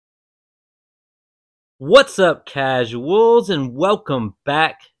What's up, casuals, and welcome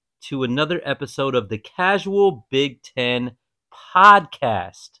back to another episode of the Casual Big Ten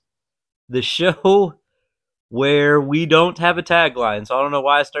Podcast, the show where we don't have a tagline. So I don't know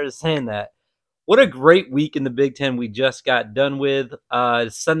why I started saying that. What a great week in the Big Ten we just got done with.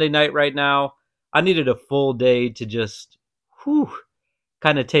 It's Sunday night right now. I needed a full day to just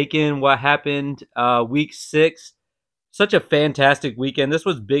kind of take in what happened week 6. Such a fantastic weekend. This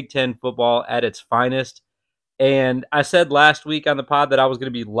was Big Ten football at its finest. And I said last week on the pod that I was going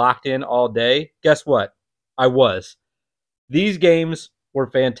to be locked in all day. Guess what? I was. These games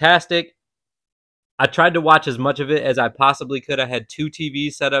were fantastic. I tried to watch as much of it as I possibly could. I had 2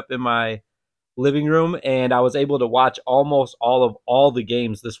 TVs set up in my living room, and I was able to watch almost all the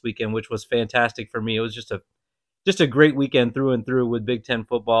games this weekend, which was fantastic for me. It was just a great weekend through and through with Big Ten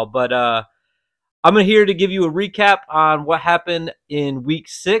football. But I'm here to give you a recap on what happened in week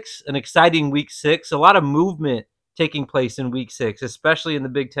 6, an exciting week 6, a lot of movement taking place in week 6, especially in the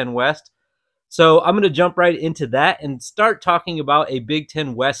Big Ten West. So I'm going to jump right into that and start talking about a Big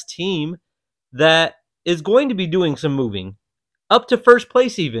Ten West team that is going to be doing some moving. Up to first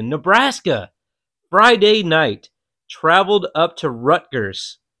place even, Nebraska, Friday night, traveled up to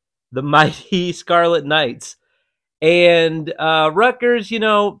Rutgers, the mighty Scarlet Knights. And Rutgers,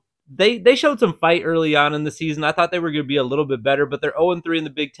 they showed some fight early on in the season. I thought they were going to be a little bit better, but they're 0-3 in the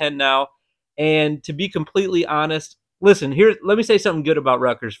Big Ten now. And to be completely honest, listen, let me say something good about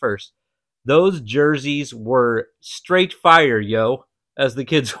Rutgers first. Those jerseys were straight fire, yo, as the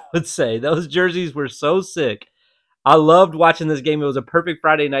kids would say. Those jerseys were so sick. I loved watching this game. It was a perfect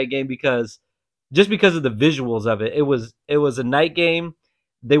Friday night game because of the visuals of it. It was a night game.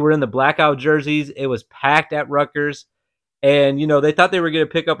 They were in the blackout jerseys. It was packed at Rutgers. And, they thought they were going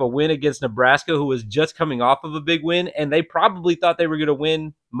to pick up a win against Nebraska, who was just coming off of a big win. And they probably thought they were going to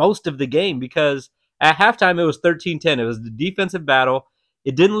win most of the game because at halftime it was 13-10. It was the defensive battle.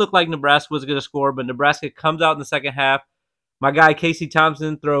 It didn't look like Nebraska was going to score, but Nebraska comes out in the second half. My guy, Casey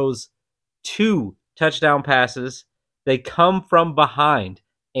Thompson, throws 2 touchdown passes. They come from behind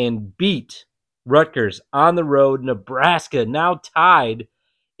and beat Rutgers on the road. Nebraska now tied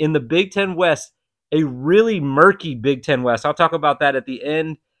in the Big Ten West, a really murky Big Ten West. I'll talk about that at the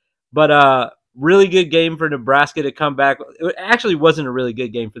end. But really good game for Nebraska to come back. It actually wasn't a really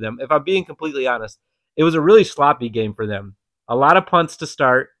good game for them. If I'm being completely honest, it was a really sloppy game for them. A lot of punts to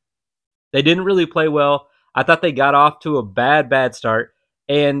start. They didn't really play well. I thought they got off to a bad start.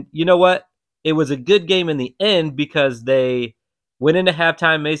 And you know what? It was a good game in the end because they went into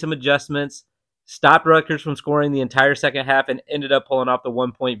halftime, made some adjustments, stopped Rutgers from scoring the entire second half, and ended up pulling off the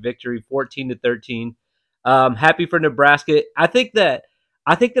 1-point victory, 14-13. Happy for Nebraska. I think that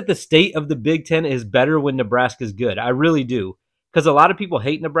the state of the Big Ten is better when Nebraska's good. I really do, because a lot of people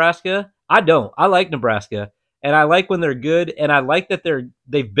hate Nebraska. I don't. I like Nebraska, and I like when they're good, and I like that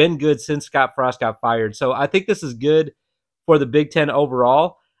they've been good since Scott Frost got fired. So I think this is good for the Big Ten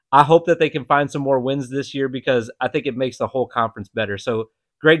overall. I hope that they can find some more wins this year because I think it makes the whole conference better. So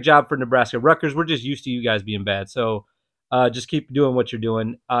great job for Nebraska. Rutgers, we're just used to you guys being bad. So just keep doing what you're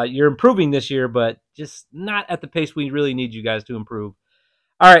doing. You're improving this year, but just not at the pace we really need you guys to improve.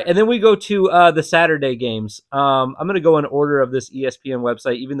 All right, and then we go to the Saturday games. I'm going to go in order of this ESPN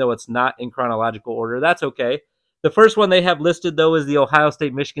website, even though it's not in chronological order. That's okay. The first one they have listed, though, is the Ohio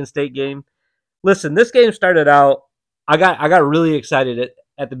State-Michigan State game. Listen, this game started out, I got really excited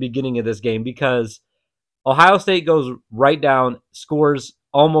at the beginning of this game because Ohio State goes right down, scores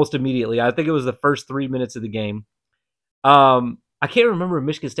almost immediately. I think it was the first 3 minutes of the game. I can't remember if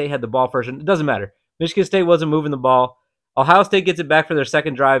Michigan State had the ball first. It doesn't matter. Michigan State wasn't moving the ball. Ohio State gets it back for their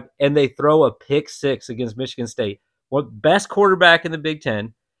second drive, and they throw a pick six against Michigan State. Best quarterback in the Big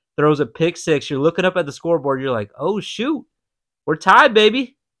Ten throws a pick six. You're looking up at the scoreboard. You're like, oh, shoot. We're tied,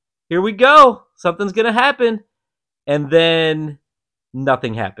 baby. Here we go. Something's going to happen. And then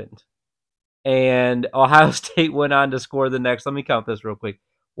nothing happened. And Ohio State went on to score the next. Let me count this real quick.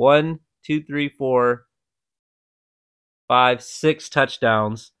 1, 2, 3, 4, 5, 6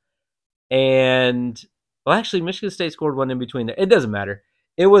 touchdowns. And, well, actually, Michigan State scored one in between there. It doesn't matter.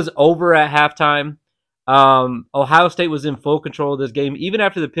 It was over at halftime. Ohio State was in full control of this game. Even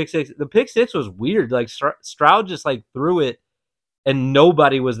after the pick six, was weird. Like, Stroud just, threw it, and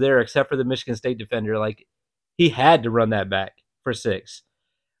nobody was there except for the Michigan State defender. Like, he had to run that back for 6.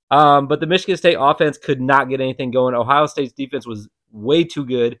 But the Michigan State offense could not get anything going. Ohio State's defense was way too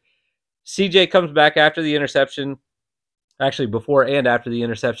good. CJ comes back after the interception. Actually, before and after the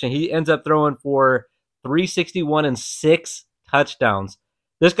interception. He ends up throwing for 361 and 6 touchdowns.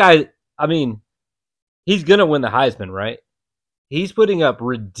 This guy, I mean, he's going to win the Heisman, right? He's putting up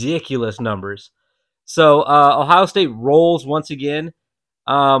ridiculous numbers. So Ohio State rolls once again.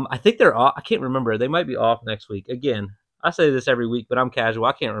 I think they're off. I can't remember. They might be off next week. Again, I say this every week, but I'm casual.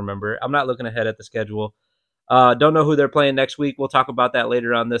 I can't remember. I'm not looking ahead at the schedule. Don't know who they're playing next week. We'll talk about that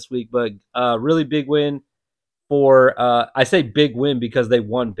later on this week. But really big win for, I say big win because they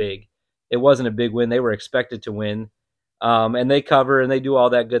won big. It wasn't a big win. They were expected to win. And they cover and they do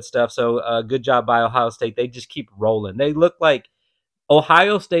all that good stuff. So good job by Ohio State. They just keep rolling. They look like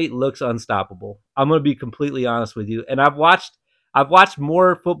Ohio State looks unstoppable. I'm going to be completely honest with you. And I've watched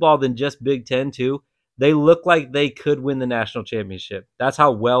more football than just Big Ten too. They look like they could win the national championship. That's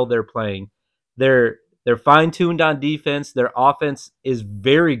how well they're playing. They're fine tuned on defense. Their offense is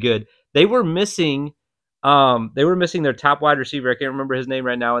very good. They were missing their top wide receiver. I can't remember his name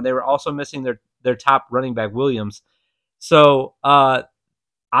right now, and they were also missing their top running back Williams. So I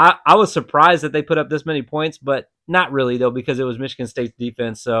was surprised that they put up this many points, but not really though, because it was Michigan State's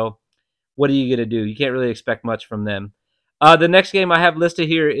defense. So what are you going to do? You can't really expect much from them. The next game I have listed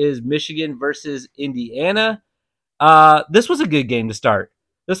here is Michigan versus Indiana. This was a good game to start.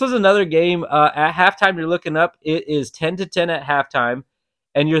 This was another game. At halftime, you're looking up. It is 10-10 at halftime,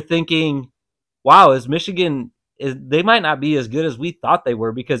 and you're thinking, "Wow, is Michigan? They might not be as good as we thought they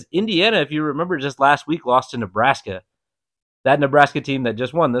were?" Because Indiana, if you remember, just last week lost to Nebraska. That Nebraska team that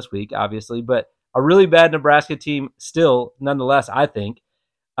just won this week, obviously, but a really bad Nebraska team still, nonetheless, I think.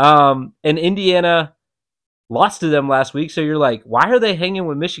 And Indiana lost to them last week, so you're like, why are they hanging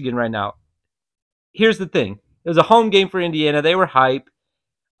with Michigan right now? Here's the thing. It was a home game for Indiana. They were hype.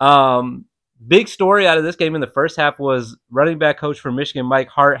 Big story out of this game in the first half was running back coach for Michigan, Mike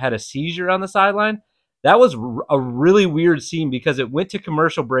Hart, had a seizure on the sideline. That was a really weird scene because it went to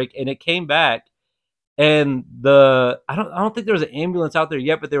commercial break and it came back. And I don't think there was an ambulance out there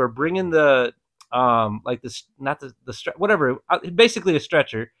yet, but they were bringing the like this, not the whatever, basically a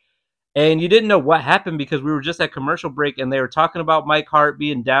stretcher. And you didn't know what happened because we were just at commercial break and they were talking about Mike Hart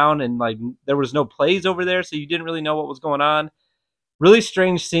being down and like there was no plays over there, so you didn't really know what was going on. Really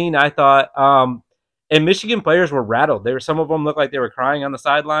strange scene, I thought. And Michigan players were rattled. Some of them looked like they were crying on the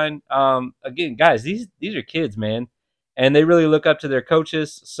sideline. Again, guys, these are kids, man, and they really look up to their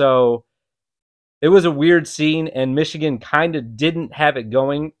coaches. So it was a weird scene, and Michigan kind of didn't have it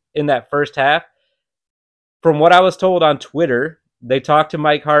going in that first half. From what I was told on Twitter, they talked to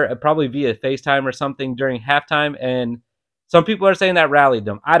Mike Hart probably via FaceTime or something during halftime, and some people are saying that rallied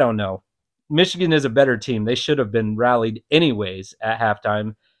them. I don't know. Michigan is a better team. They should have been rallied anyways at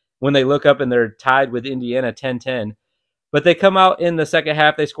halftime when they look up and they're tied with Indiana 10-10. But they come out in the second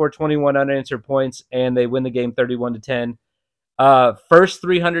half. They score 21 unanswered points, and they win the game 31-10. First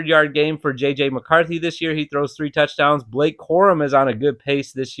 300-yard game for J.J. McCarthy this year. He throws 3 touchdowns. Blake Corum is on a good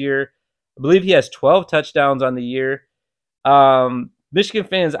pace this year. I believe he has 12 touchdowns on the year. Michigan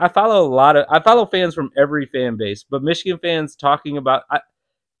fans, I follow fans from every fan base, but Michigan fans talking about,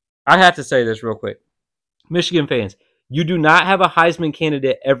 I have to say this real quick. Michigan fans, you do not have a Heisman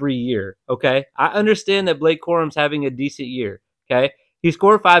candidate every year, okay? I understand that Blake Corum's having a decent year, okay? He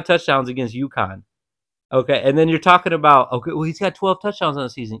scored 5 touchdowns against UConn, okay? And then you're talking about, okay, well, he's got 12 touchdowns on the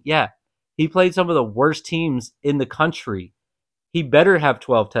season. Yeah, he played some of the worst teams in the country. He better have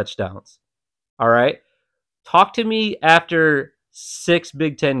 12 touchdowns, all right? Talk to me after 6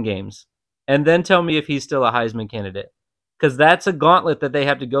 Big Ten games, and then tell me if he's still a Heisman candidate. Because that's a gauntlet that they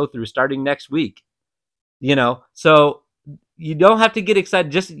have to go through starting next week. So you don't have to get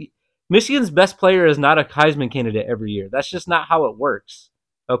excited. Just Michigan's best player is not a Heisman candidate every year. That's just not how it works.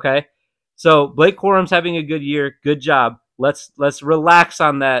 Okay? So Blake Corum's having a good year. Good job. Let's relax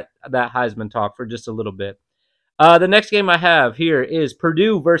on that Heisman talk for just a little bit. The next game I have here is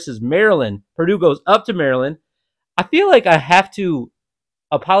Purdue versus Maryland. Purdue goes up to Maryland. I feel like I have to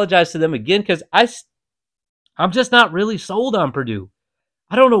apologize to them again because I'm just not really sold on Purdue.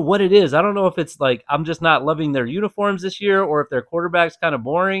 I don't know what it is. I don't know if it's like I'm just not loving their uniforms this year or if their quarterback's kind of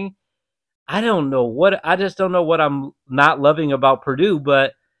boring. I just don't know what I'm not loving about Purdue.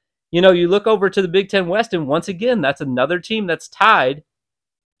 But, you look over to the Big Ten West, and once again, that's another team that's tied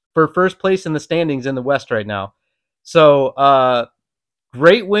for first place in the standings in the West right now. So,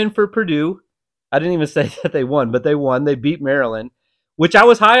 great win for Purdue. I didn't even say that they won, but they won. They beat Maryland, which I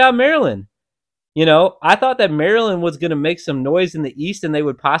was high on Maryland. I thought that Maryland was going to make some noise in the East and they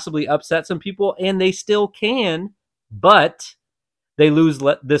would possibly upset some people, and they still can, but they lose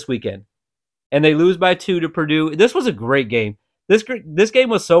this weekend. And they lose by 2 to Purdue. This was a great game. This game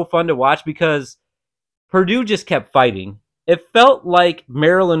was so fun to watch because Purdue just kept fighting. It felt like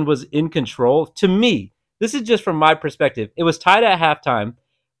Maryland was in control. To me, this is just from my perspective. It was tied at halftime,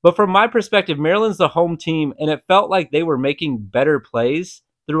 but from my perspective, Maryland's the home team, and it felt like they were making better plays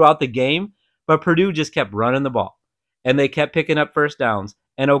throughout the game. but Purdue just kept running the ball, and they kept picking up first downs,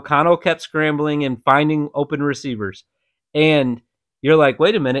 and O'Connell kept scrambling and finding open receivers. And you're like,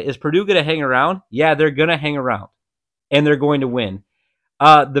 wait a minute, is Purdue going to hang around? Yeah, they're going to hang around, and they're going to win.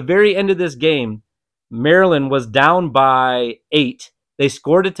 The very end of this game, Maryland was down by 8. They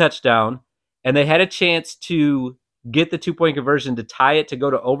scored a touchdown, and they had a chance to get the 2-point conversion to tie it to go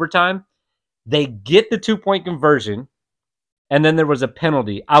to overtime. They get the 2-point conversion, and then there was a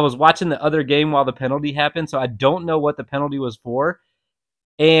penalty. I was watching the other game while the penalty happened, so I don't know what the penalty was for.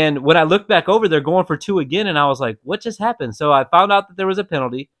 And when I looked back over, they're going for 2 again, and I was like, what just happened? So I found out that there was a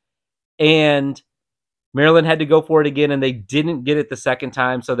penalty, and Maryland had to go for it again, and they didn't get it the second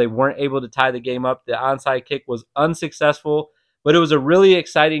time, so they weren't able to tie the game up. The onside kick was unsuccessful, but it was a really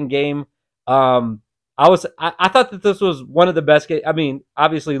exciting game. I thought that this was one of the best games. I mean,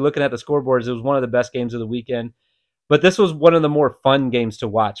 obviously, looking at the scoreboards, it was one of the best games of the weekend. But this was one of the more fun games to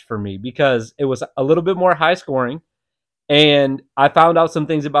watch for me because it was a little bit more high scoring, and I found out some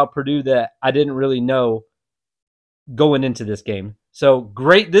things about Purdue that I didn't really know going into this game. So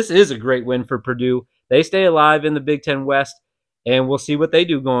great. This is a great win for Purdue. They stay alive in the Big Ten West, and we'll see what they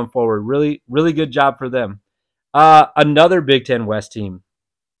do going forward. Really, really good job for them. Another Big Ten West team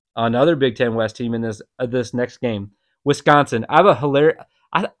in this next game, Wisconsin.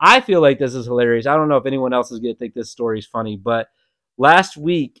 I feel like this is hilarious. I don't know if anyone else is going to think this story is funny, but last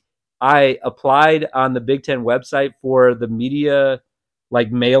week I applied on the Big Ten website for the media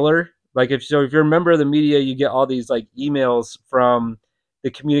mailer. If you're a member of the media, you get all these emails from the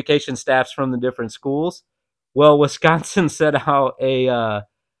communication staffs from the different schools. Well, Wisconsin sent out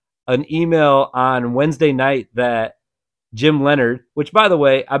an email on Wednesday night that Jim Leonhard, which by the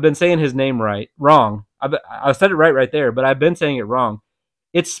way, I've been saying his name wrong. I said it right there, but I've been saying it wrong.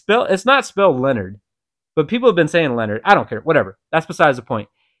 It's not spelled Leonard, but people have been saying Leonard. I don't care, whatever. That's besides the point.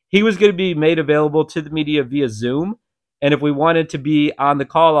 He was going to be made available to the media via Zoom, and if we wanted to be on the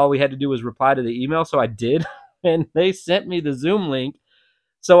call, all we had to do was reply to the email. So I did, and they sent me the Zoom link.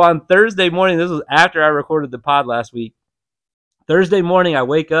 So on Thursday morning, this was after I recorded the pod last week. Thursday morning, I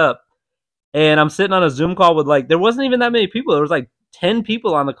wake up and I'm sitting on a Zoom call with there wasn't even that many people. There was 10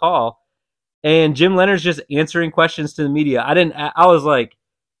 people on the call, and Jim Leonhard's just answering questions to the media. I'm not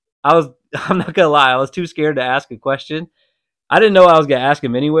gonna lie, I was too scared to ask a question. I didn't know I was gonna ask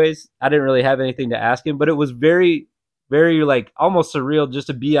him anyways. I didn't really have anything to ask him, but it was very, very almost surreal just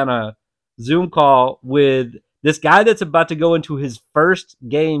to be on a Zoom call with this guy that's about to go into his first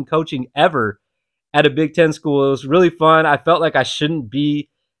game coaching ever at a Big Ten school. It was really fun. I felt like I shouldn't be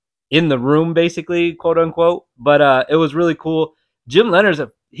in the room, basically, quote unquote, but it was really cool. Jim Leonhard's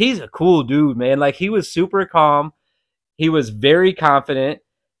he's a cool dude, man. He was super calm. He was very confident.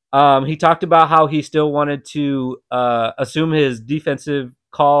 He talked about how he still wanted to assume his defensive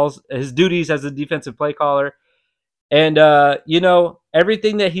calls, his duties as a defensive play caller. And,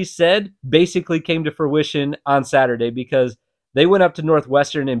 everything that he said basically came to fruition on Saturday because they went up to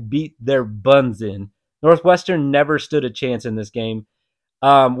Northwestern and beat their buns in. Northwestern never stood a chance in this game.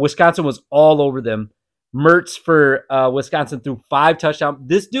 Wisconsin was all over them. Mertz for Wisconsin threw 5 touchdowns.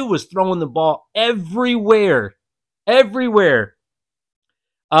 This dude was throwing the ball everywhere. Everywhere.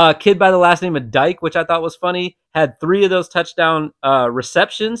 Kid by the last name of Dyke, which I thought was funny, had 3 of those touchdown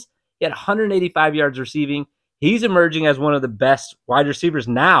receptions. He had 185 yards receiving. He's emerging as one of the best wide receivers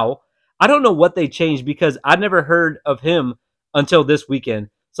now. I don't know what they changed because I'd never heard of him until this weekend.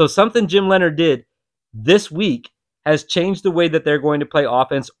 So something Jim Leonhard did this week has changed the way that they're going to play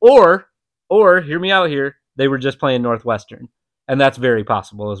offense, or hear me out here, they were just playing Northwestern, and that's very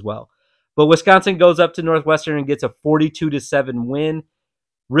possible as well. But Wisconsin goes up to Northwestern and gets a 42-7 win.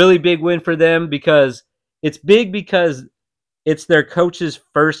 Really big win for them because it's big because it's their coach's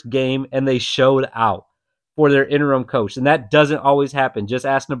first game, and they showed out for their interim coach, and that doesn't always happen. Just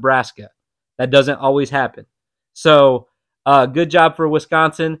ask Nebraska. That doesn't always happen. So good job for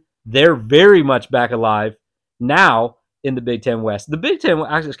Wisconsin. They're very much back alive now in the Big Ten West. The Big Ten,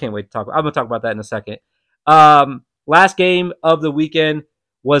 I just can't wait to talk about. I'm going to talk about that in a second. Last game of the weekend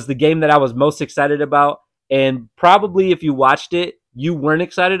was the game that I was most excited about, and probably if you watched it, you weren't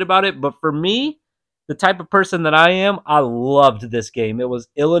excited about it. But for me, the type of person that I am, I loved this game. It was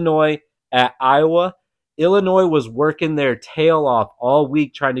Illinois at Iowa. Illinois was working their tail off all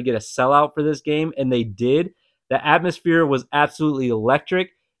week trying to get a sellout for this game, and they did. The atmosphere was absolutely electric.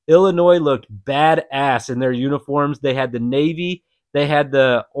 Illinois looked badass in their uniforms. They had the navy. They had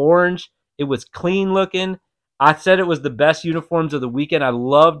the orange. It was clean looking. I said it was the best uniforms of the weekend. I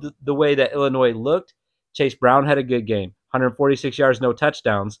loved the way that Illinois looked. Chase Brown had a good game. 146 yards, no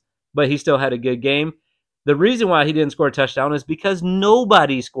touchdowns, but he still had a good game. The reason why he didn't score a touchdown is because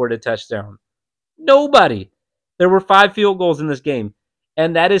nobody scored a touchdown. Nobody. There were 5 field goals in this game,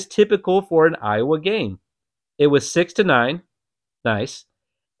 and that is typical for an Iowa game. It was 6-9. Nice.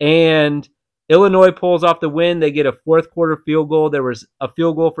 And Illinois pulls off the win. They get a fourth quarter field goal. There was a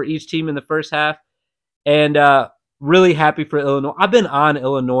field goal for each team in the first half. And really happy for Illinois. I've been on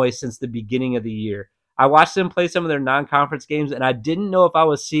Illinois since the beginning of the year. I watched them play some of their non-conference games, and I didn't know if I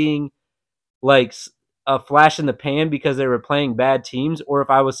was seeing like a flash in the pan because they were playing bad teams or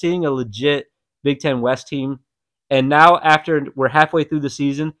if I was seeing a legit Big Ten West team. And now after we're halfway through the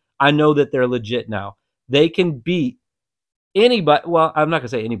season, I know that they're legit now. They can beat anybody. Well, I'm not going to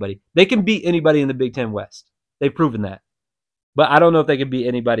say anybody. They can beat anybody in the Big Ten West. They've proven that. But I don't know if they can beat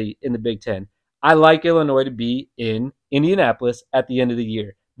anybody in the Big Ten. I like Illinois to be in Indianapolis at the end of the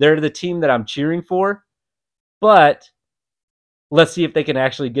year. They're the team that I'm cheering for, but let's see if they can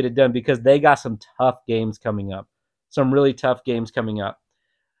actually get it done because they got some tough games coming up. Some really tough games coming up.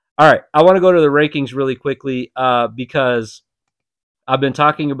 All right, I want to go to the rankings really quickly because I've been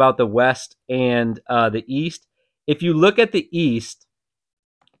talking about the West and the East. If you look at the East,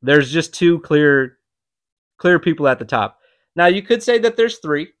 there's just two clear people at the top. Now, you could say that there's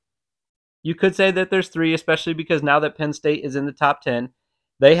three. You could say that there's three, especially because now that Penn State is in the top 10,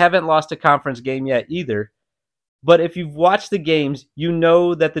 they haven't lost a conference game yet either. But if you've watched the games, you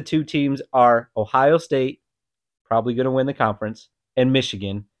know that the two teams are Ohio State, probably going to win the conference, and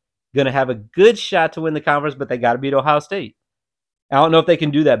Michigan, going to have a good shot to win the conference, but they got to beat Ohio State. I don't know if they can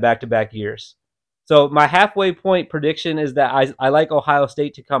do that back-to-back years. So my halfway point prediction is that I like Ohio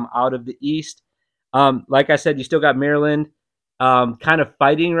State to come out of the East. Like I said, you still got Maryland kind of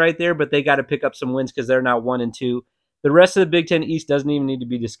fighting right there, but they got to pick up some wins because they're now 1-2. The rest of the Big Ten East doesn't even need to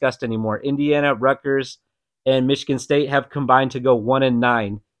be discussed anymore. Indiana, Rutgers, and Michigan State have combined to go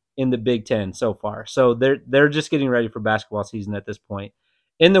 1-9 in the Big Ten so far. So they're just getting ready for basketball season at this point.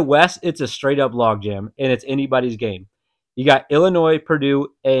 In the West, it's a straight-up logjam, and it's anybody's game. You got Illinois, Purdue,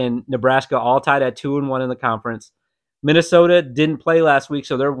 and Nebraska all tied at 2-1 in the conference. Minnesota didn't play last week,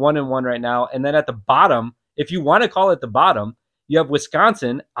 so they're 1-1 right now. And then at the bottom, if you want to call it the bottom, you have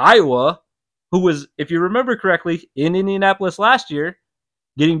Wisconsin, Iowa, who was, if you remember correctly, in Indianapolis last year,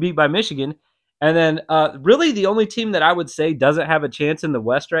 getting beat by Michigan. And then really the only team that I would say doesn't have a chance in the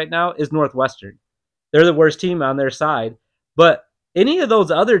West right now is Northwestern. They're the worst team on their side. But any of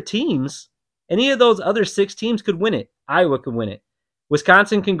those other teams, any of those other 6 teams could win it. Iowa could win it.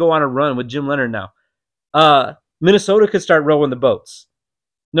 Wisconsin can go on a run with Jim Leonard now. Minnesota could start rowing the boats.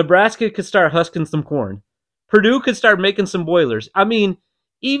 Nebraska could start husking some corn. Purdue could start making some boilers. I mean,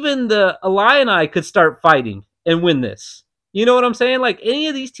 even the Illini could start fighting and win this. You know what I'm saying? Like, any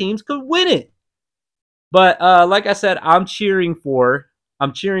of these teams could win it. But like I said, I'm cheering for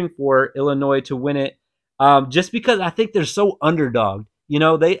Illinois to win it just because I think they're so underdog. You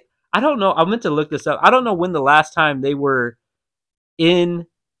know, I don't know. I meant to look this up. I don't know when the last time they were in.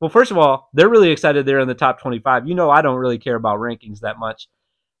 Well, first of all, they're really excited they're in the top 25. You know, I don't really care about rankings that much.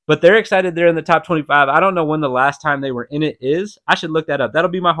 But they're excited they're in the top 25. I don't know when the last time they were in it is. I should look that up. That'll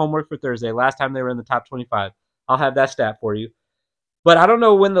be my homework for Thursday. Last time they were in the top 25. I'll have that stat for you. But I don't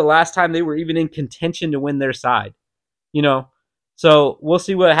know when the last time they were even in contention to win their side. You know? So we'll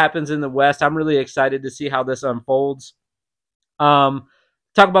see what happens in the West. I'm really excited to see how this unfolds.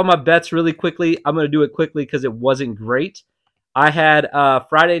 Talk about my bets really quickly. I'm going to do it quickly because it wasn't great. I had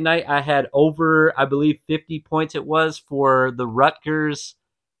Friday night, I had over, I believe, 50 points it was for the Rutgers.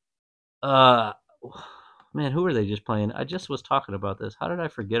 Man, who are they just playing? I just was talking about this. How did I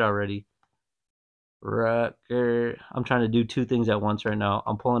forget already? Rutgers. I'm trying to do 2 things at once right now.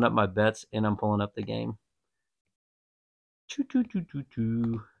 I'm pulling up my bets and I'm pulling up the game.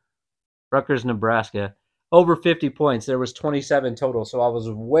 Rutgers, Nebraska. Over 50 points. There was 27 total, so I was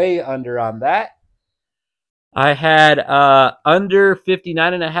way under on that. I had under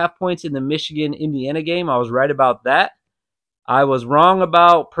 59.5 points in the Michigan-Indiana game. I was right about that. I was wrong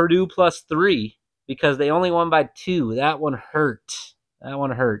about Purdue plus 3 because they only won by 2. That one hurt.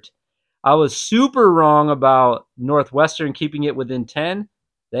 I was super wrong about Northwestern keeping it within 10.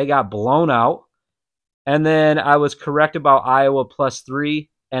 They got blown out. And then I was correct about Iowa plus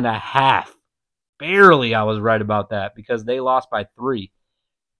 3.5. Barely I was right about that because they lost by 3.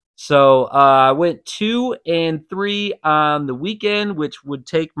 So I went 2-3 on the weekend, which would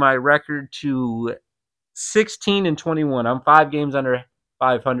take my record to 16-21. I'm 5 games under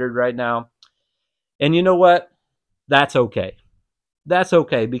 500 right now. And you know what? That's okay. That's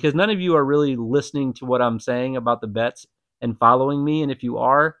okay because none of you are really listening to what I'm saying about the bets and following me. And if you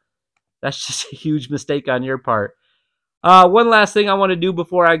are, that's just a huge mistake on your part. One last thing I want to do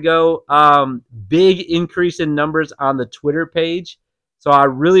before I go. Big increase in numbers on the Twitter page. So I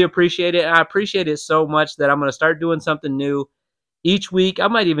really appreciate it. And I appreciate it so much that I'm going to start doing something new each week. I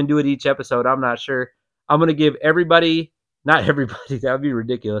might even do it each episode. I'm not sure. I'm going to give everybody, not everybody, that would be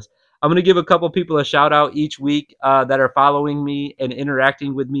ridiculous. I'm going to give a couple people a shout out each week that are following me and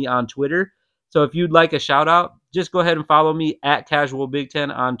interacting with me on Twitter. So if you'd like a shout out, just go ahead and follow me at Casual Big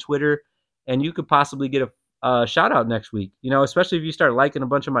Ten on Twitter, and you could possibly get a shout out next week. Especially if you start liking a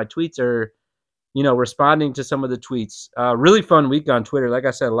bunch of my tweets or responding to some of the tweets. Really fun week on Twitter. Like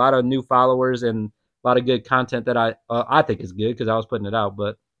I said, a lot of new followers and a lot of good content that I think is good because I was putting it out.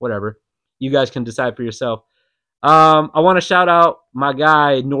 But whatever, you guys can decide for yourself. I want to shout out my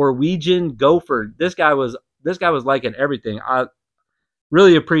guy Norwegian Gopher. This guy was liking everything. I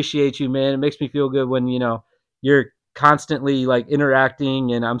really appreciate you, man. It makes me feel good when you're constantly like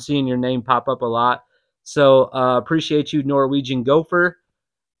interacting, and I'm seeing your name pop up a lot. So appreciate you, Norwegian Gopher.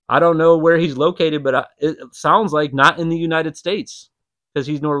 I don't know where he's located, but it sounds like not in the United States because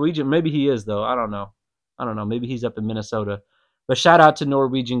he's Norwegian. Maybe he is, though. I don't know. Maybe he's up in Minnesota. But shout out to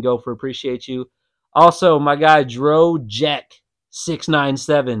Norwegian Gopher. Appreciate you. Also, my guy Dro Jack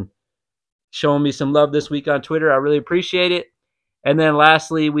 697 showing me some love this week on Twitter. I really appreciate it. And then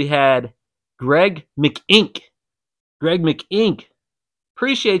lastly, we had Greg McInk. Greg McInk.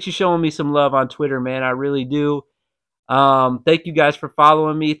 Appreciate you showing me some love on Twitter, man. I really do. Thank you guys for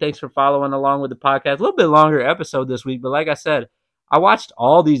following me. Thanks for following along with the podcast. A little bit longer episode this week, but like I said, I watched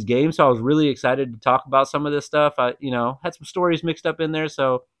all these games, so I was really excited to talk about some of this stuff. I, had some stories mixed up in there,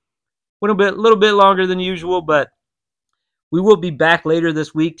 so a little bit longer than usual, but we will be back later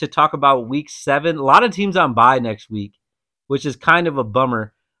this week to talk about week 7. A lot of teams on bye next week, which is kind of a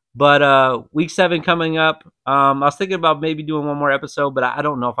bummer. But week 7 coming up. I was thinking about maybe doing one more episode, but I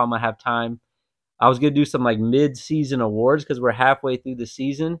don't know if I'm gonna have time. I was going to do some like mid-season awards because we're halfway through the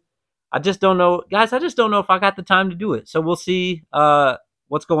season. I just don't know. Guys, I just don't know if I got the time to do it. So we'll see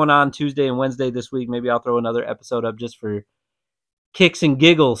what's going on Tuesday and Wednesday this week. Maybe I'll throw another episode up just for kicks and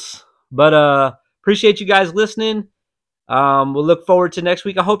giggles. But appreciate you guys listening. We'll look forward to next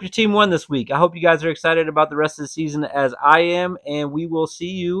week. I hope your team won this week. I hope you guys are excited about the rest of the season as I am, and we will see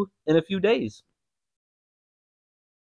you in a few days.